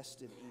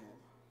invested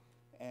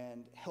in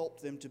and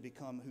helped them to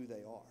become who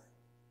they are.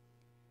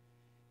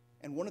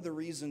 And one of the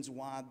reasons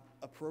why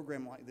a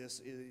program like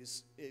this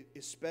is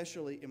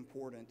especially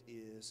important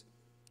is,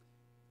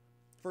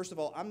 first of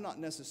all, I'm not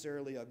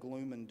necessarily a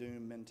gloom and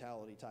doom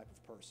mentality type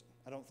of person.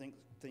 I don't think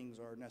things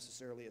are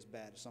necessarily as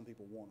bad as some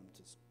people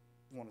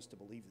want us to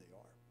believe they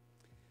are.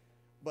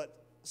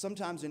 But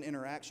sometimes in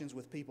interactions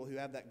with people who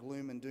have that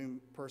gloom and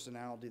doom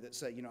personality that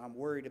say, I'm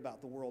worried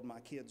about the world my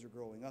kids are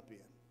growing up in.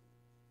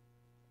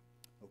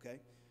 Okay?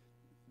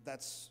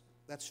 That's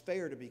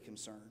fair to be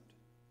concerned.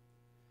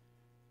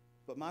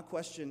 But my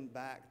question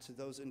back to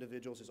those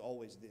individuals is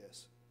always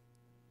this.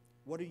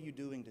 What are you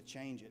doing to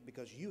change it?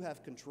 Because you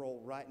have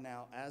control right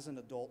now as an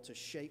adult to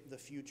shape the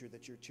future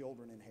that your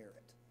children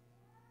inherit.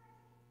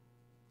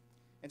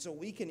 And so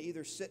we can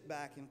either sit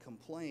back and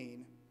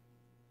complain,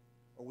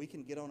 or we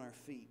can get on our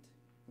feet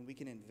and we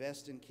can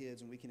invest in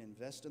kids and we can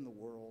invest in the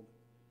world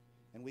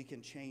and we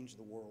can change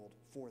the world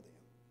for them.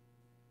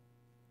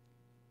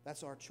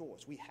 That's our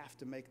choice. We have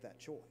to make that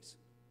choice.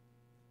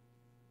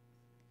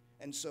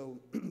 And so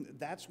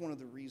that's one of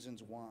the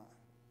reasons why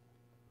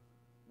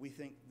we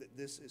think that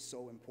this is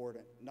so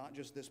important, not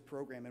just this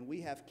program. And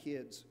we have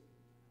kids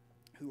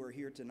who are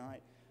here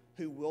tonight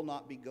who will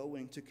not be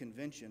going to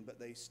convention, but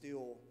they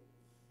still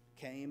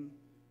came,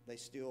 they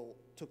still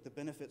took the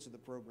benefits of the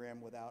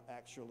program without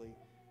actually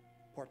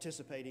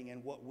participating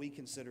in what we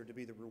consider to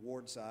be the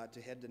reward side,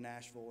 to head to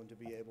Nashville and to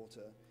be able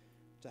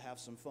to have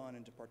some fun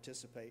and to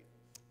participate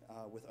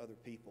with other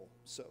people.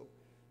 So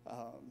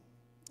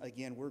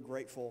again, we're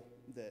grateful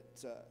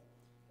that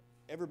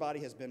everybody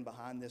has been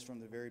behind this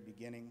from the very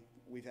beginning.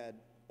 We've had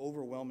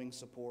overwhelming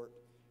support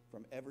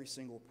from every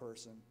single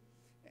person,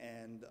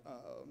 and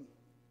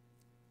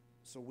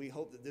so we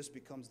hope that this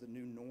becomes the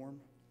new norm,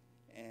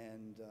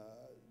 and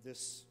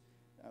this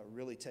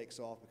really takes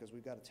off, because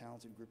we've got a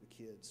talented group of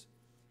kids,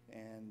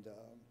 and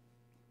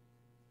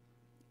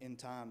in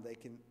time they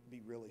can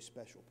be really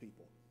special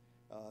people.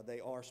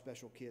 They are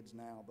special kids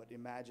now, but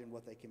imagine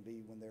what they can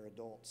be when they're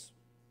adults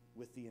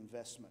with the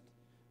investment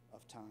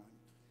of time.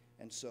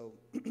 And so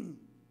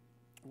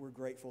we're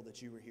grateful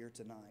that you were here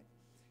tonight.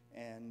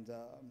 And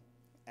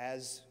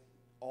as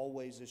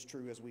always is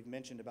true, as we've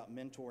mentioned about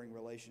mentoring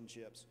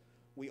relationships,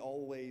 we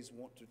always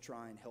want to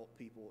try and help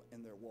people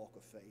in their walk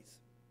of faith,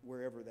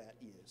 wherever that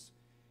is.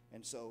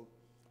 And so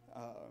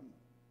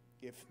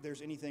if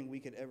there's anything we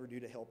could ever do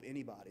to help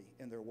anybody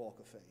in their walk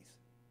of faith,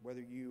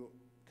 whether you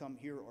come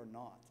here or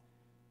not,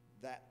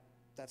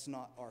 that's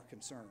not our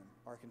concern.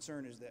 Our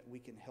concern is that we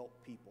can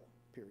help people,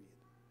 period.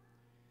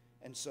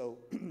 And so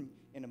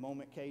in a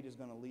moment, Kate is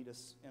going to lead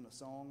us in a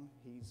song.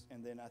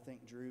 And then I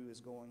think Drew is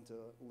going to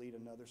lead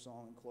another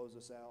song and close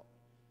us out.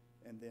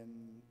 And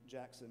then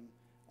Jackson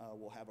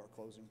will have our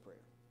closing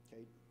prayer.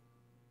 Kate?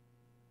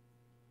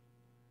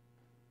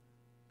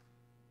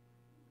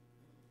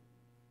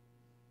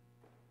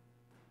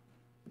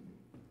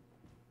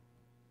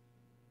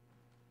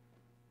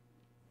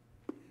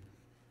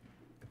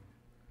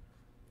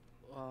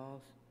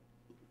 Lost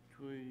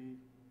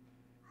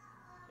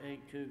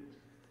 382,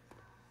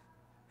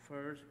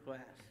 first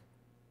class.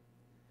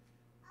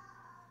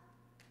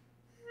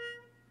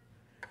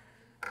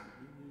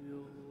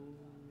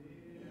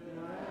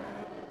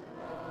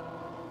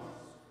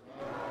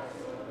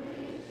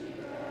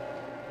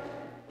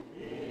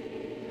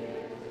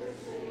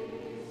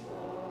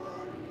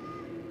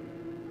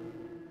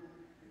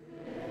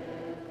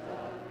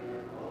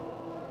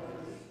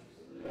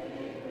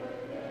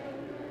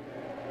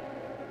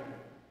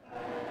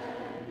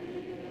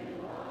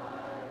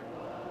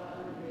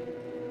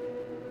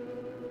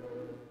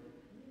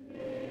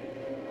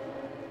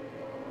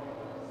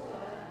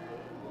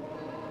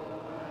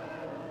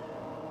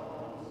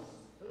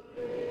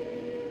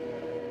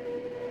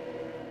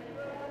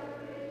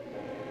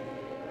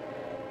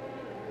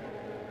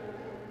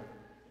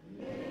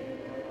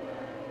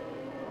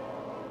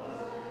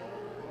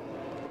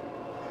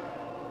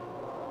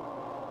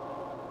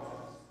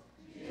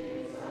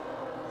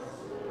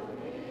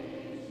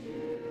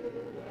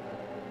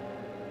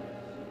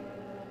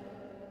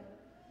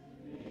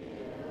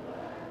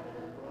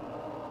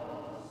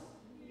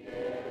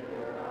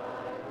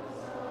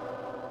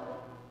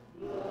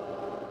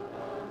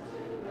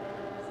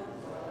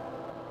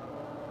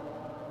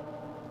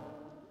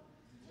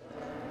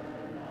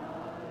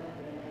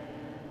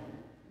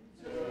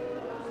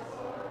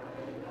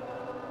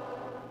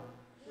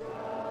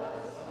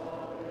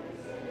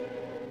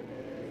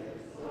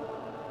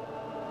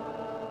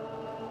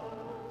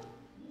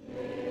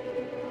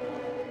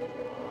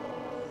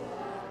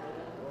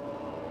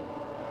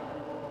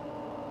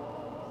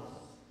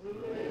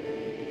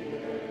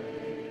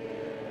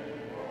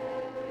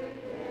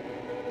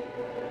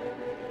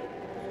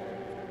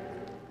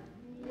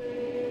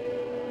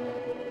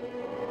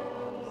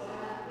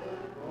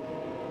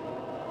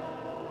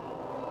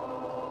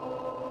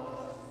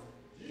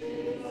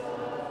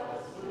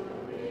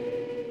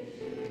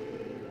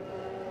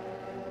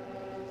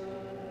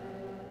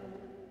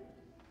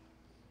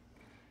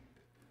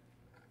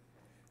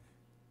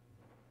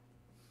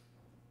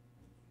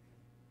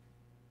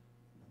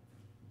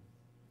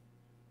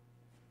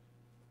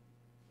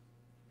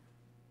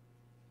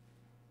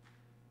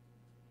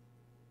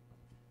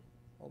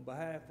 On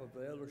behalf of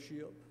the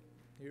eldership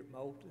here at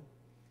Moulton,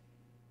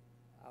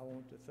 I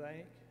want to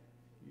thank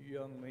you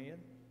young men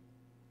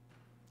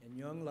and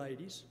young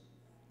ladies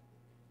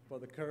for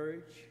the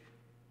courage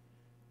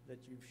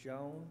that you've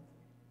shown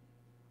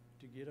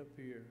to get up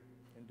here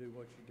and do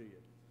what you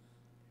did.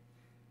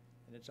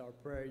 And it's our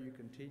prayer you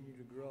continue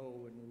to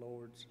grow in the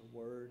Lord's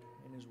word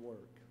and his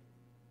work.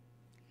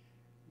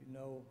 You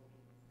know,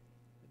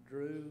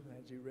 Drew,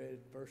 as he read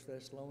 1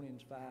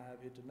 Thessalonians 5,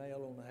 hit the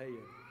nail on the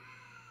head.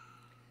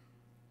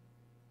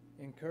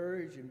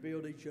 encourage and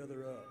build each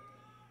other up.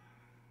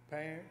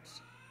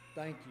 Parents,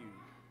 thank you.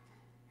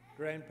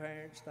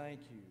 Grandparents, thank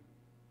you.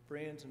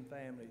 Friends and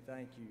family,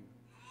 thank you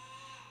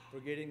for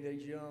getting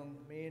these young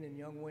men and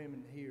young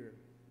women here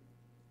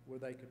where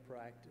they could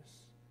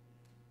practice,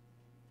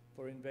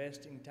 for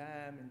investing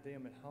time in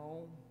them at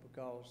home,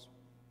 because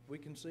we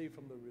can see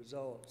from the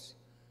results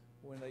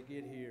when they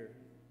get here,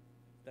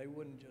 they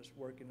wasn't just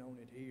working on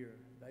it here,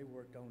 they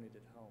worked on it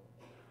at home.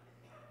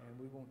 And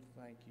we want to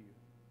thank you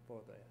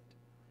for that.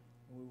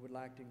 And we would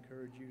like to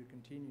encourage you to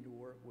continue to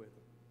work with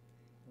them.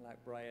 And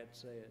like Brad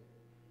said,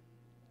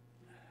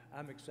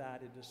 I'm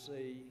excited to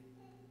see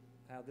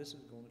how this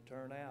is going to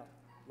turn out.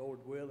 Lord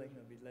willing,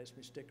 if He lets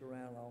me stick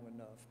around long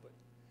enough.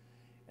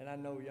 And I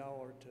know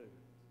y'all are too.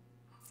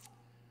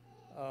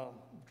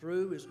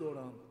 Drew is going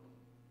to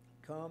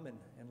come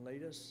and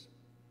lead us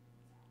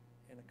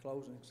in a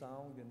closing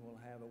song, and we'll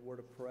have a word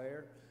of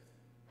prayer.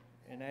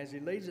 And as he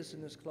leads us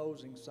in this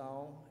closing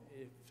song,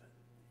 if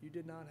you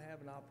did not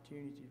have an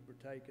opportunity to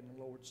partake in the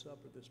Lord's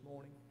Supper this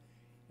morning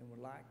and would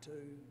like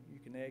to, you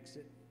can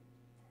exit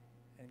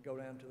and go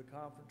down to the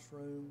conference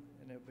room,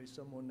 and there'll be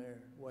someone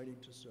there waiting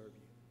to serve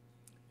you.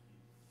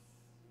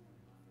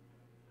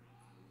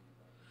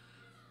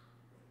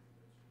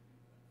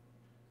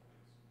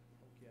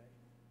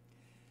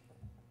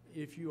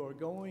 If you are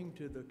going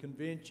to the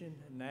convention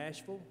in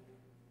Nashville,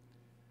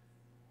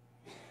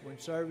 when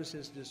service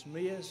is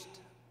dismissed,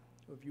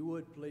 if you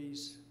would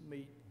please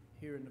meet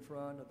here in the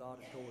front of the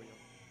auditorium.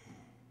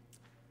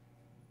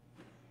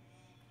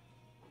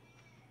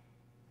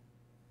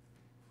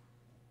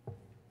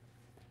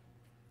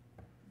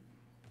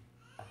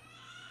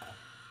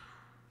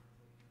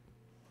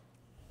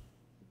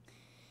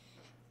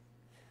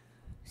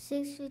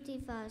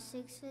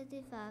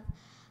 $6.55.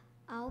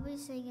 I'll be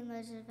singing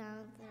Legend of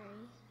Found 3.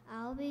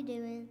 I'll be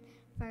doing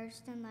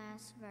first and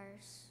last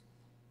verse.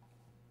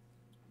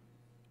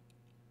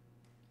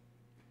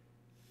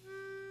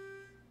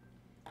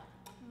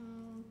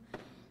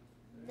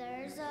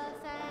 There's a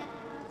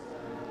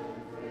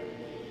fountain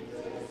free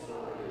just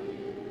for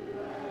you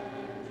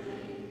and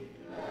me.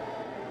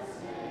 Let us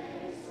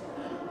taste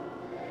of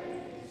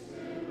place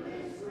to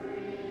His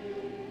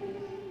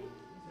free.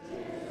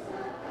 'Tis a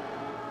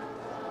fount of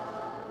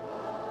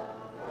love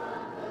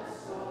from the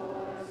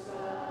source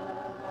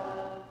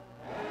above,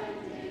 and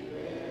He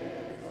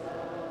bids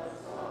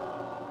us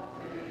all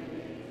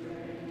freely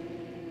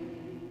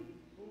drink.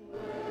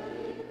 Will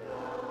you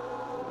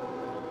come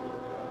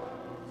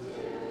to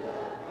the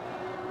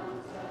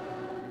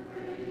fountain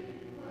free?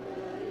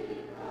 Will you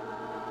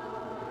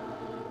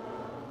come?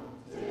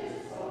 'Tis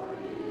for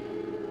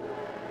you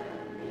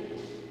and me,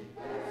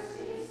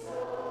 thirsty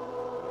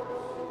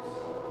souls.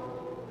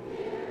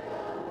 Hear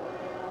the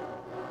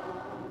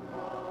welcome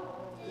call.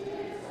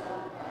 'Tis a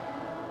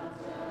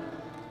fountain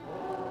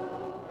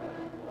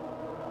open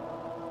for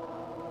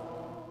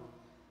all.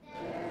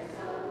 There's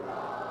a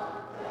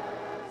rock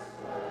that's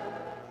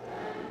cleft,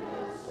 and the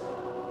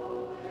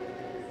soul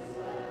is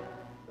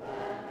left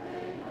that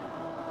may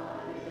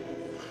not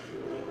its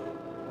true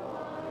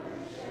water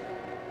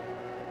share.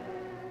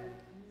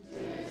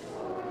 'Tis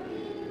for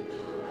you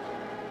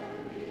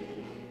and me,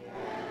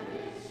 and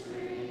its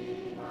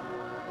stream I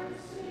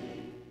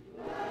sing.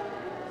 Let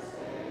us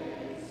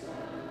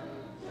hasten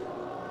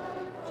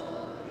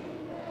joyfully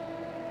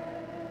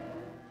there.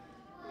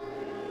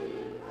 Will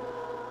you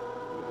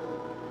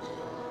come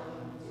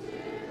to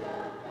the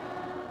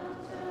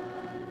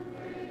fountain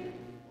free?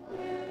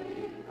 Will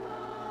you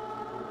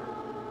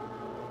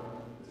come?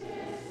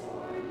 'Tis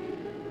for you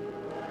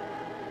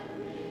and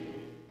me,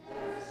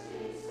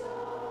 thirsty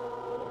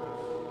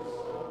souls.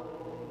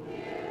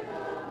 Hear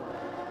the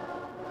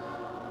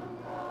welcome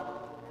call.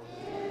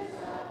 'Tis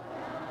a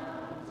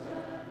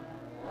fountain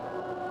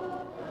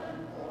open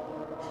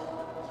for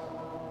all.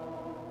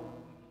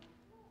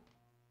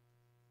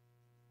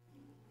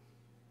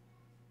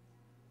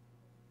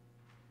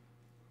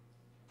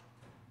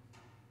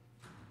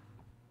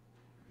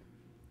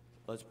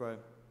 Let's pray.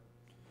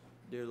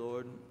 Dear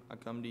Lord, I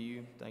come to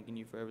you, thanking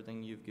you for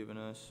everything you've given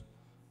us,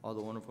 all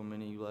the wonderful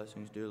many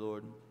blessings, dear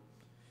Lord.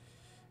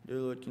 Dear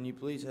Lord, can you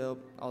please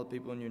help all the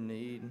people in your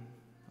need,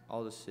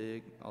 all the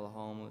sick, all the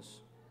homeless,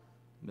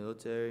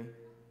 military,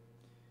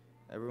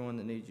 everyone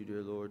that needs you,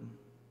 dear Lord.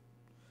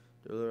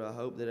 Dear Lord, I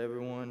hope that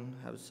everyone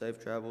has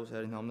safe travels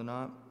heading home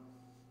tonight.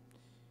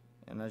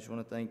 And I just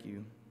want to thank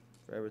you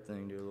for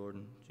everything, dear Lord.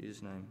 In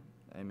Jesus' name,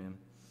 amen.